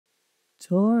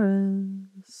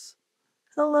Taurus.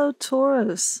 Hello,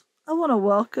 Taurus. I want to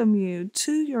welcome you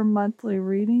to your monthly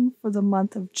reading for the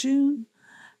month of June.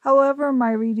 However,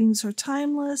 my readings are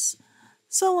timeless,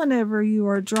 so whenever you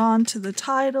are drawn to the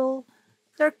title,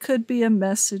 there could be a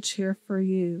message here for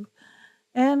you.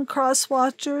 And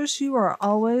Crosswatchers, you are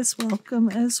always welcome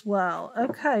as well.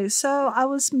 Okay, so I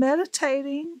was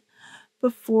meditating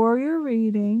before your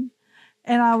reading,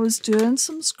 and I was doing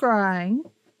some scrying,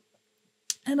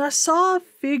 and I saw a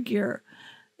figure.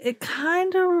 It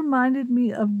kind of reminded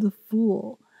me of the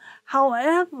Fool.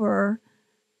 However,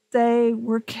 they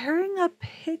were carrying a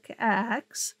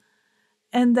pickaxe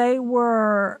and they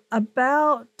were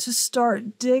about to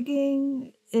start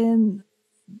digging in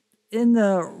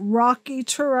the rocky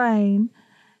terrain,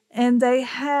 and they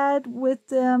had with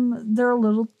them their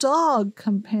little dog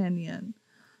companion.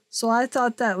 So I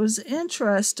thought that was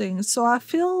interesting. So I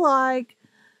feel like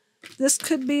this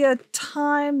could be a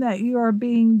time that you are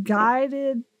being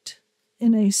guided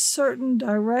in a certain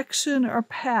direction or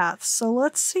path. So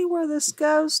let's see where this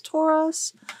goes,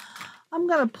 Taurus. I'm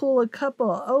going to pull a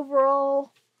couple of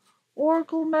overall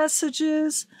oracle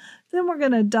messages. Then we're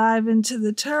going to dive into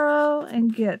the tarot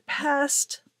and get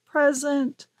past,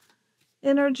 present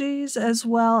energies, as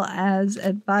well as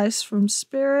advice from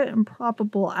spirit and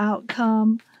probable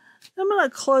outcome. I'm going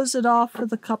to close it off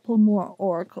with a couple more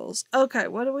oracles. Okay,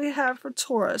 what do we have for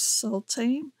Taurus, Soul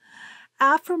Team?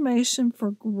 Affirmation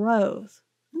for growth.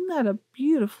 Isn't that a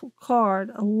beautiful card?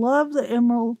 I love the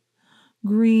emerald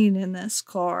green in this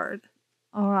card.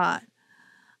 All right.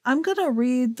 I'm going to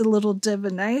read the little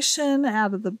divination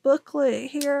out of the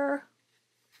booklet here.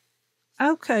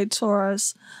 Okay,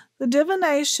 Taurus. The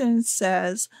divination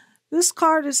says, this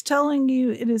card is telling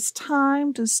you it is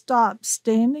time to stop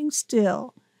standing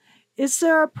still. Is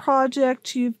there a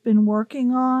project you've been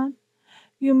working on?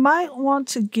 You might want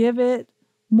to give it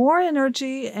more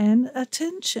energy and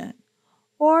attention,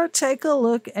 or take a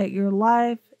look at your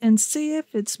life and see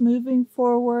if it's moving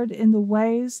forward in the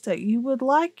ways that you would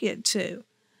like it to.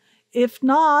 If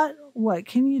not, what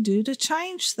can you do to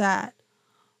change that?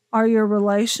 Are your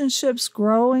relationships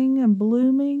growing and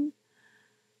blooming?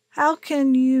 How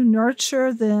can you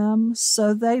nurture them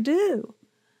so they do?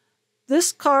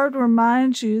 This card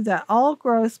reminds you that all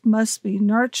growth must be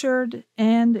nurtured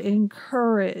and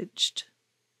encouraged.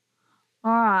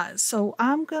 All right, so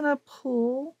I'm going to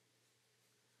pull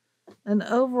an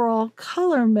overall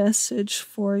color message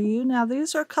for you. Now,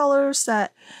 these are colors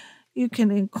that you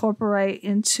can incorporate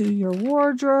into your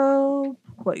wardrobe,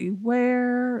 what you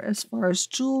wear as far as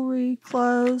jewelry,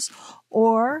 clothes,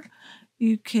 or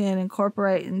you can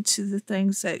incorporate into the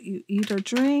things that you eat or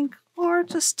drink, or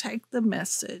just take the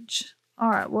message.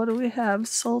 All right, what do we have,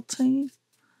 Soul Team?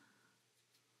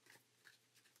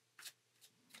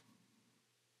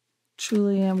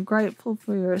 Truly am grateful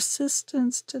for your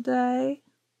assistance today.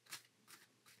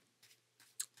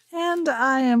 And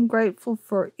I am grateful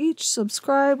for each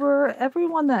subscriber,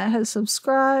 everyone that has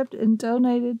subscribed and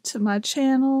donated to my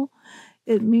channel.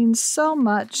 It means so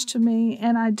much to me,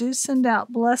 and I do send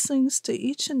out blessings to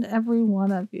each and every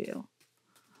one of you.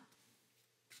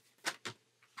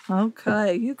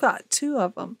 Okay, you got two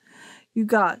of them. You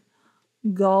got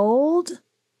gold,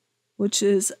 which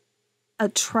is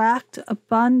attract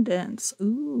abundance.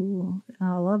 Ooh,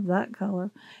 I love that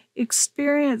color.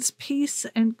 Experience peace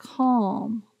and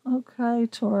calm. Okay,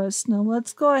 Taurus. Now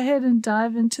let's go ahead and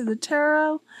dive into the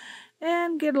tarot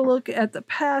and get a look at the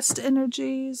past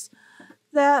energies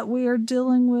that we are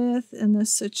dealing with in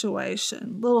this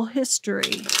situation. Little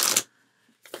history.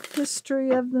 History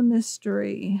of the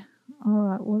mystery. All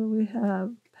right, what do we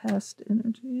have? Past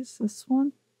energies. This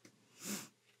one.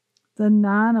 The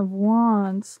Nine of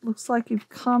Wands. Looks like you've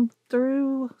come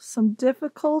through some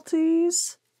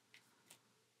difficulties.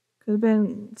 Could have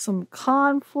been some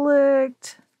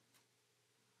conflict.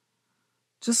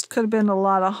 Just could have been a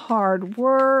lot of hard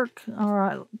work. All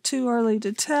right, too early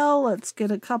to tell. Let's get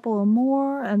a couple of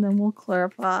more and then we'll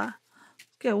clarify.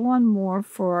 Let's get one more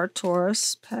for our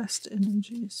Taurus past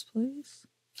energies, please.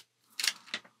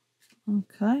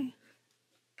 Okay.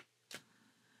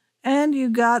 And you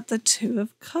got the Two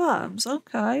of Cups.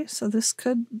 Okay, so this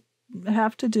could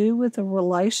have to do with a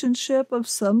relationship of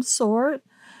some sort.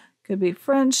 Could be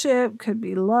friendship, could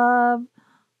be love.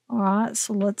 All right,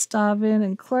 so let's dive in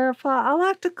and clarify. I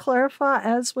like to clarify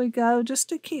as we go just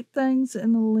to keep things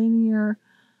in a linear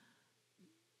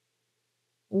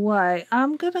way.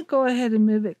 I'm going to go ahead and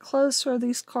move it closer.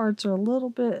 These cards are a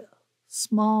little bit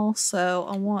small, so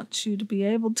I want you to be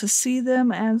able to see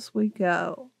them as we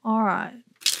go. All right.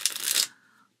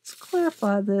 Let's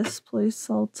clarify this, please,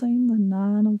 Soul Team. The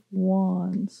Nine of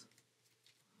Wands.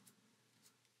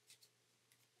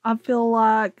 I feel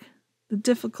like the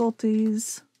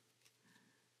difficulties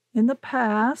in the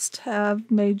past have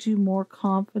made you more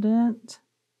confident.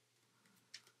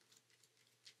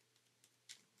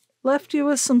 Left you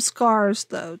with some scars,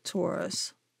 though,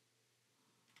 Taurus.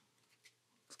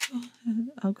 Let's go ahead.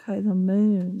 Okay, the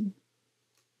moon.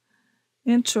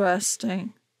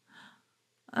 Interesting.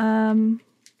 Two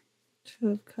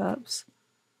of Cups.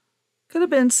 Could have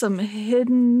been some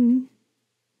hidden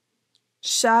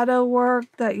shadow work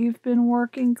that you've been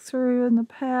working through in the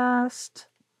past.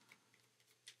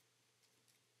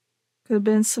 Could have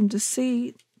been some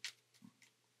deceit.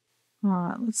 All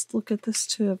right, let's look at this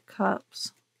Two of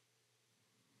Cups.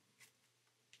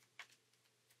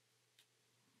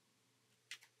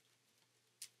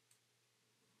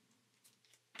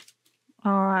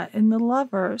 All right, and the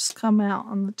Lovers come out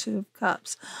on the Two of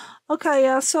Cups. Okay,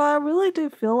 yeah, so I really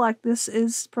do feel like this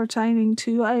is pertaining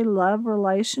to a love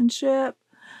relationship.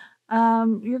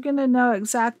 You're going to know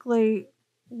exactly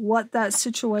what that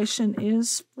situation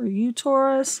is for you,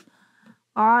 Taurus.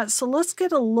 All right, so let's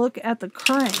get a look at the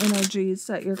current energies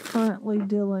that you're currently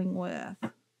dealing with.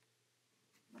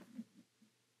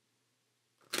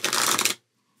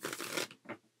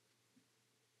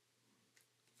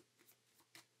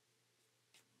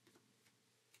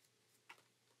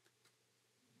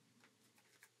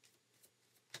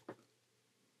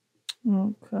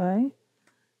 Okay.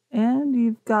 And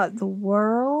you've got the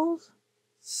World.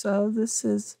 So this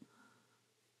is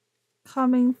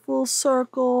coming full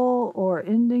circle or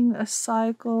ending a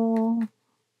cycle.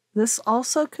 This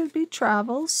also could be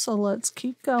travels, so let's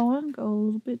keep going, go a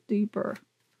little bit deeper.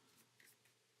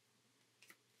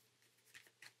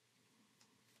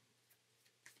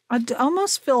 I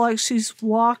almost feel like she's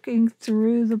walking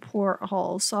through the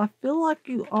porthole, so I feel like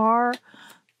you are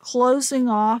closing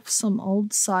off some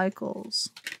old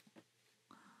cycles.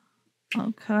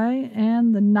 Okay,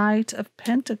 and the Knight of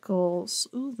Pentacles.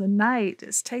 Ooh, the Knight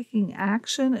is taking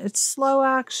action. It's slow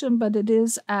action, but it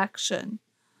is action.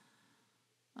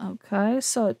 Okay,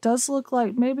 so it does look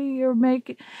like maybe you're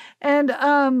making... And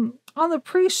on the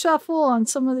pre-shuffle on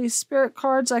some of these spirit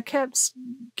cards, I kept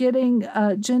getting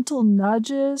gentle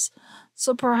nudges.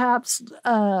 So perhaps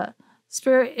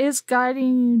spirit is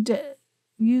guiding you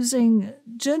using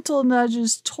gentle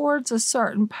nudges towards a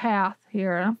certain path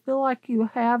here. And I feel like you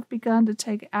have begun to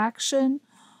take action.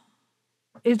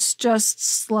 It's just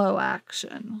slow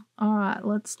action. All right,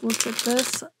 let's look at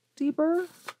this deeper.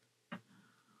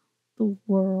 The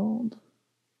World.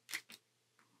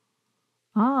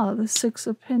 Ah, the Six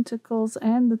of Pentacles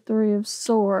and the Three of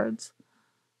Swords.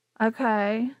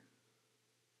 Okay.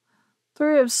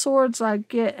 Three of Swords I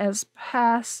get as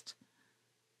past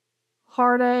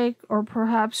heartache, or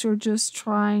perhaps you're just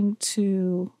trying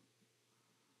to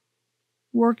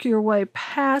work your way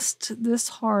past this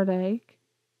heartache.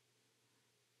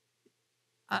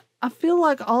 I feel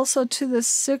like also to the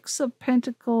Six of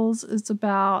Pentacles is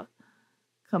about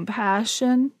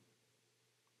compassion,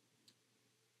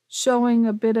 showing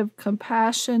a bit of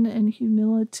compassion and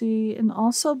humility, and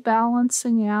also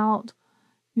balancing out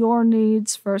your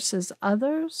needs versus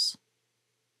others.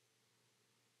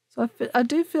 So I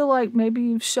do feel like maybe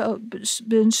you've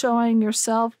been showing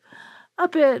yourself a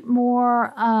bit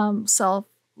more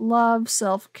self-love,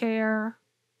 self-care.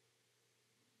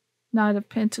 Knight of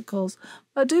Pentacles.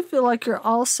 But I do feel like you're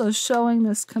also showing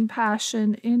this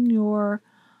compassion in your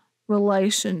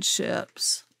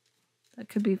relationships. That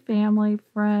could be family,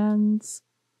 friends.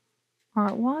 All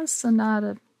right, why is the Knight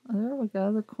of... Oh, there we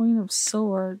go, the Queen of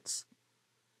Swords.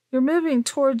 You're moving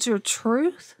towards your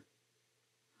truth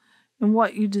and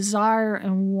what you desire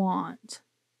and want.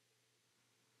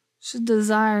 She's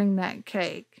desiring that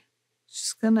cake.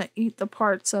 She's going to eat the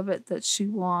parts of it that she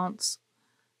wants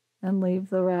and leave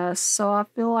the rest. So I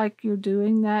feel like you're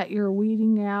doing that. You're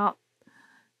weeding out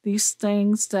these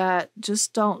things that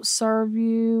just don't serve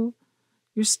you.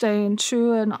 You're staying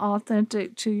true and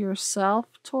authentic to yourself,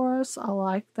 Taurus. I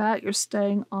like that. You're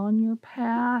staying on your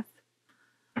path.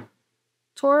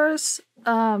 Taurus, it's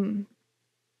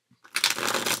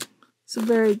a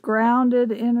very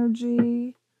grounded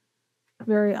energy,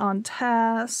 very on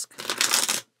task.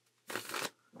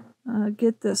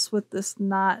 Get this with this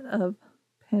Knight of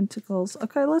Pentacles.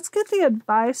 Okay, let's get the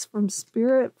advice from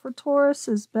Spirit for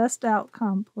Taurus's best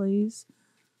outcome, please.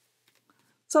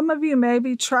 Some of you may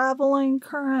be traveling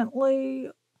currently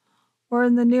or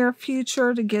in the near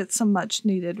future to get some much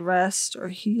needed rest or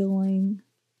healing.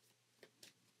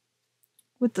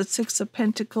 With the Six of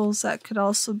Pentacles, that could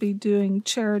also be doing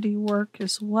charity work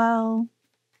as well.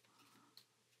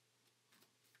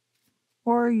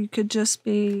 Or you could just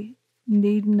be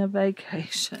needing a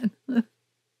vacation.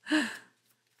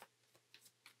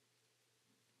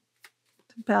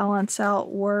 balance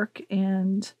out work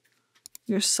and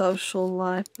your social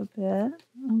life a bit.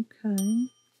 Okay.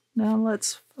 Now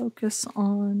let's focus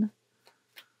on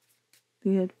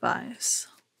the advice.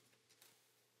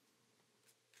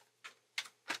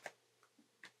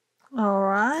 All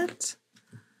right.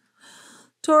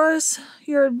 Taurus,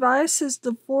 your advice is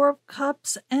the Four of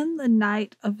Cups and the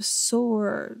Knight of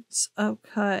Swords.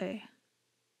 Okay.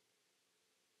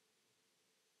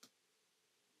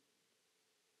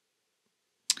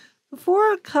 The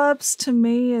Four of Cups to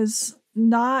me is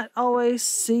not always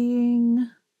seeing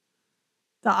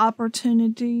the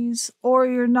opportunities, or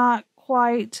you're not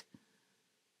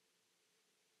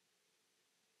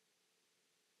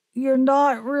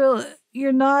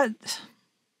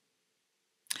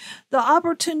the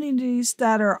opportunities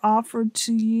that are offered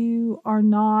to you are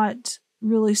not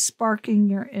really sparking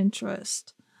your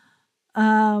interest.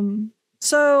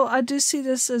 So I do see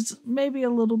this as maybe a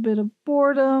little bit of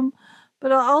boredom,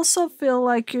 but I also feel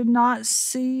like you're not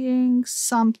seeing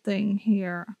something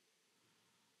here.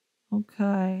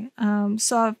 Okay.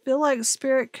 So I feel like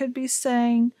Spirit could be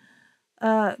saying,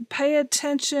 pay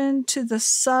attention to the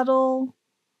subtle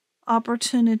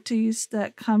opportunities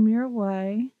that come your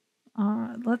way. All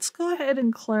right, let's go ahead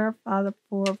and clarify the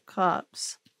Four of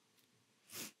Cups.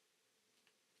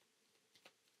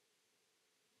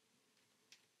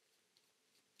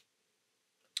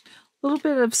 A little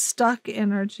bit of stuck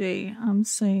energy I'm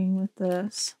seeing with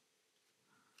this.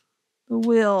 The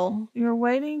Wheel. You're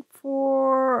waiting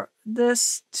for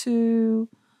this to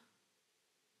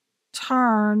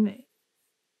turn.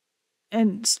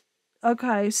 And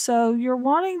okay, so you're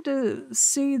wanting to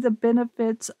see the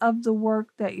benefits of the work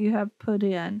that you have put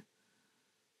in.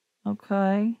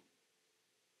 Okay.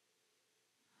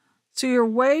 So you're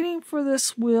waiting for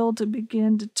this wheel to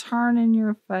begin to turn in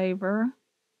your favor.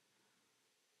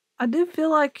 I do feel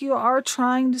like you are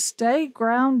trying to stay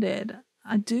grounded.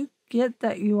 I do get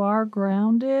that you are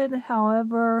grounded.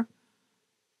 However,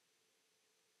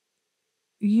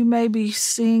 you may be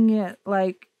seeing it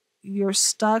like you're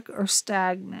stuck or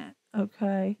stagnant.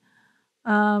 Okay.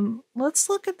 Let's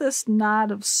look at this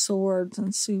Knight of Swords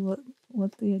and see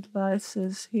what the advice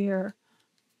is here.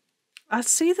 I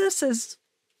see this as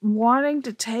wanting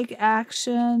to take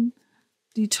action,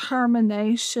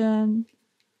 determination.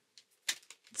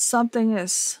 Something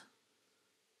is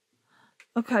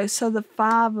okay. So the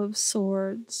Five of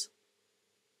Swords.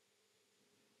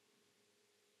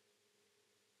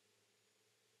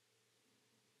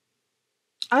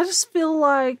 I just feel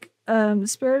like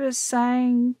Spirit is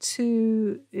saying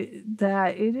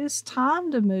that it is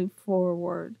time to move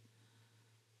forward.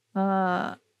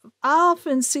 I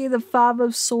often see the Five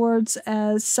of Swords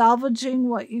as salvaging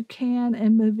what you can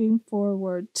and moving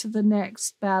forward to the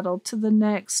next battle, to the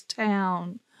next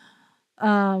town,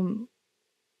 to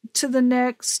the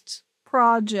next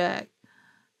project.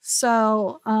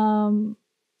 So I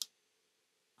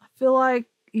feel like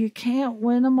you can't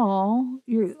win them all.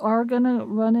 You are going to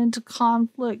run into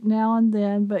conflict now and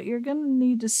then, but you're going to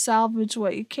need to salvage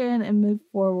what you can and move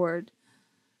forward.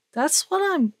 That's what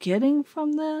I'm getting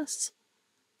from this.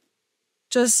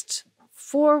 Just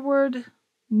forward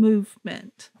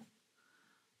movement.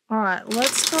 All right,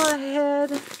 let's go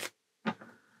ahead.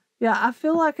 Yeah, I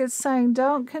feel like it's saying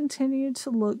don't continue to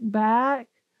look back.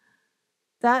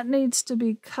 That needs to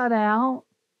be cut out.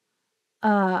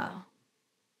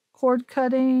 Cord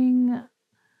cutting,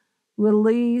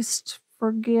 released,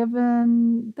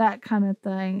 forgiven, that kind of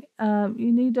thing.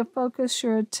 You need to focus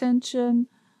your attention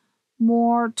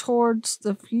more towards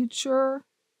the future,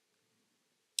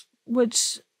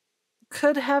 which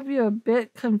could have you a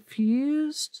bit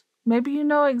confused. Maybe you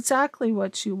know exactly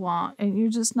what you want and you're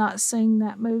just not seeing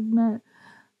that movement.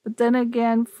 But then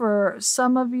again, for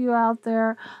some of you out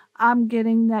there, I'm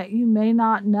getting that you may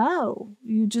not know.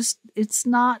 It's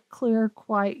not clear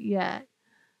quite yet.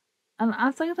 And I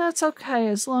think that's okay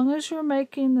as long as you're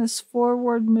making this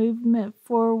forward movement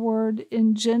forward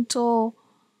in gentle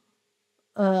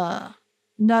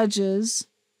nudges.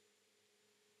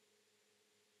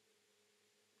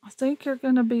 I think you're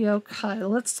going to be okay.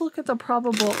 Let's look at the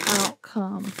probable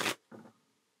outcome.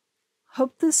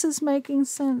 Hope this is making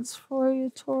sense for you,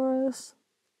 Taurus.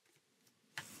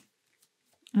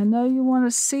 I know you want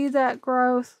to see that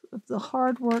growth of the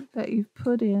hard work that you've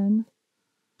put in.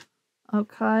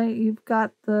 Okay, you've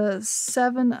got the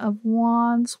Seven of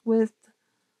Wands with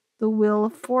the Wheel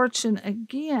of Fortune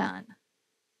again.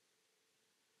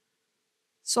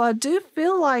 So I do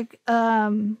feel like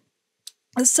the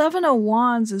Seven of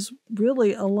Wands is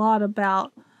really a lot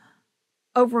about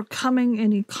overcoming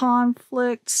any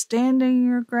conflict, standing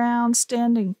your ground,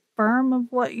 standing firm of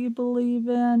what you believe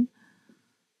in.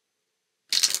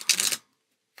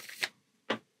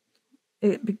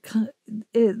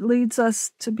 it leads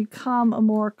us to become a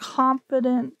more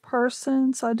confident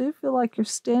person. So I do feel like you're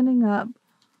standing up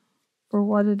for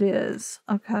what it is,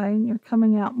 okay? And you're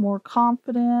coming out more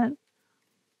confident.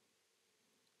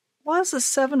 Why is the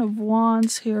Seven of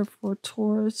Wands here for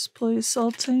Taurus, please,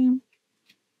 Soul Team?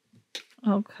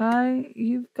 Okay,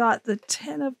 you've got the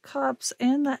Ten of Cups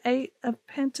and the Eight of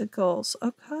Pentacles.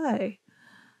 Okay.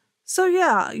 So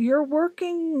yeah, you're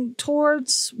working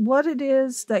towards what it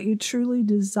is that you truly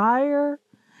desire.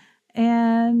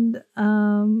 And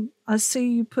I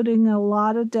see you putting a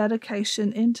lot of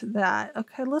dedication into that.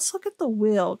 Okay, let's look at the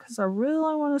wheel because I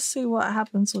really want to see what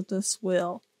happens with this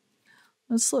wheel.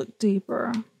 Let's look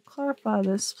deeper. Clarify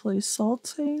this, please, Soul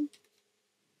Team.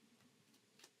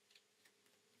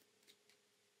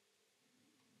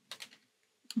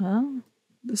 Well,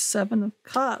 the Seven of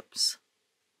Cups.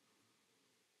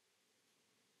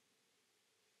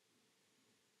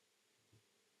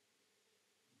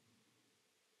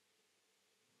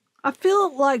 I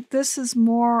feel like this is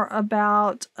more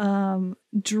about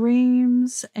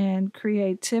dreams and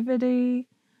creativity,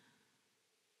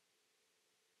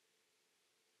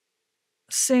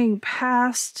 seeing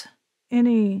past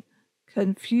any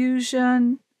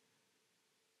confusion.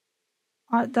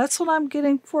 That's what I'm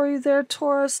getting for you there,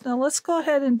 Taurus. Now let's go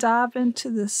ahead and dive into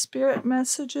the spirit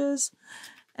messages,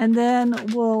 and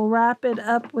then we'll wrap it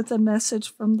up with a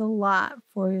message from the light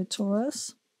for you,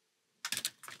 Taurus.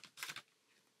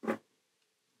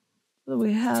 What do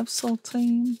we have, Soul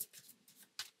Team?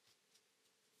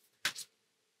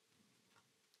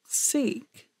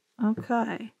 Seek.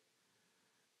 Okay.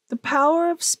 The power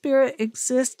of spirit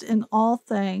exists in all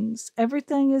things.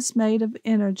 Everything is made of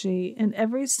energy, and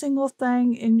every single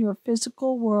thing in your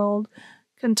physical world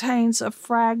contains a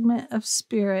fragment of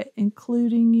spirit,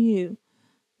 including you.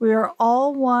 We are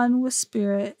all one with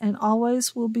spirit and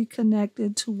always will be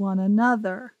connected to one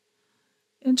another.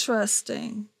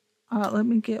 Interesting. All right, let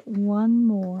me get one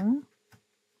more.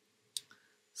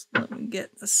 Let me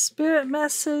get the spirit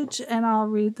message, and I'll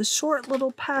read the short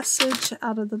little passage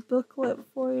out of the booklet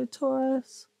for you,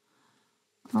 Taurus.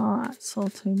 All right, Soul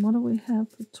Team, what do we have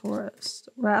for Taurus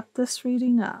to wrap this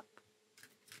reading up?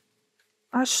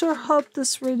 I sure hope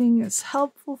this reading is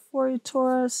helpful for you,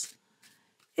 Taurus.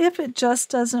 If it just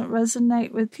doesn't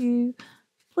resonate with you,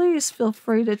 please feel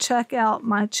free to check out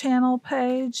my channel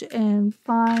page and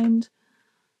find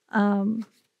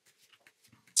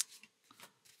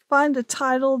a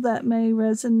title that may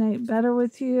resonate better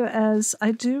with you, as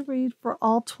I do read for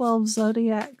all 12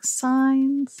 zodiac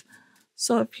signs.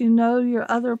 So if you know your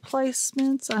other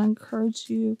placements, I encourage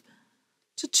you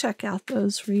to check out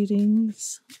those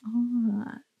readings. All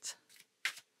right.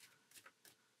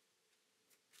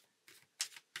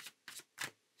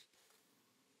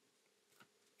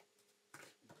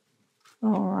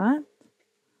 All right.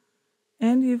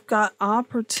 And you've got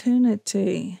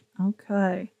opportunity.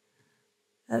 Okay.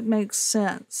 That makes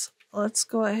sense. Let's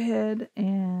go ahead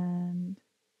and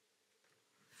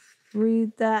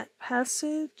read that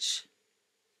passage.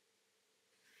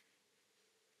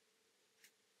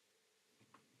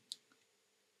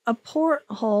 A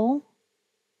porthole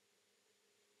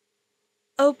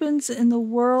opens in the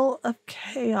whirl of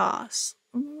chaos.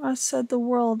 Remember I said the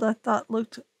world I thought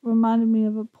reminded me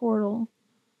of a portal.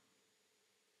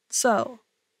 So,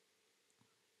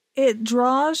 it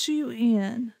draws you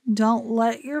in. Don't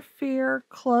let your fear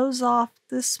close off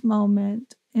this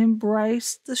moment.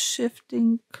 Embrace the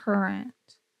shifting current.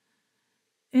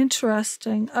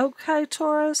 Interesting. Okay,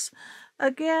 Taurus.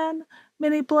 Again,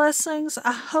 many blessings.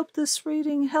 I hope this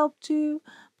reading helped you.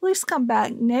 Please come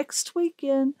back next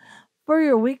weekend for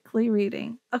your weekly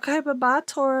reading. Okay, bye-bye,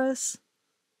 Taurus.